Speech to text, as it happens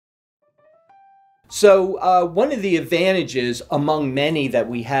One of the advantages among many that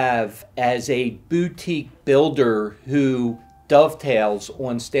we have as a boutique builder who dovetails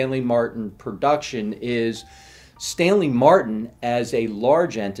on Stanley Martin production is Stanley Martin, as a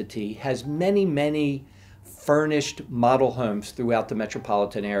large entity, has many furnished model homes throughout the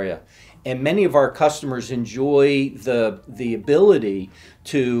metropolitan area. And many of our customers enjoy the ability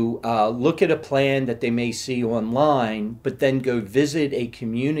to look at a plan that they may see online, but then go visit a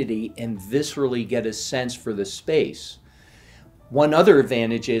community and viscerally get a sense for the space. One other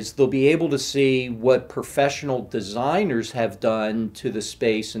advantage is they'll be able to see what professional designers have done to the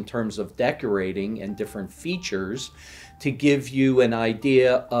space in terms of decorating and different features to give you an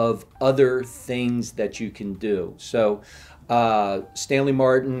idea of other things that you can do. So Stanley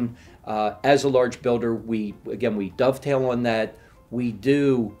Martin, as a large builder, we dovetail on that. We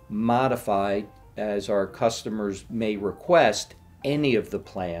do modify, as our customers may request, any of the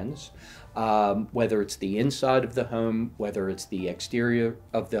plans. Whether it's the inside of the home, whether it's the exterior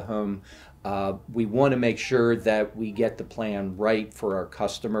of the home, we want to make sure that we get the plan right for our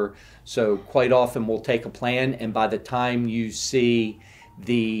customer. So quite often we'll take a plan, and by the time you see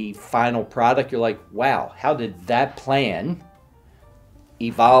the final product, you're like, wow, how did that plan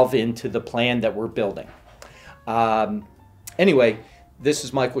evolve into the plan that we're building? Anyway, this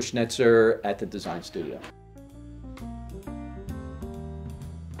is Michael Schnitzer at the Design Studio.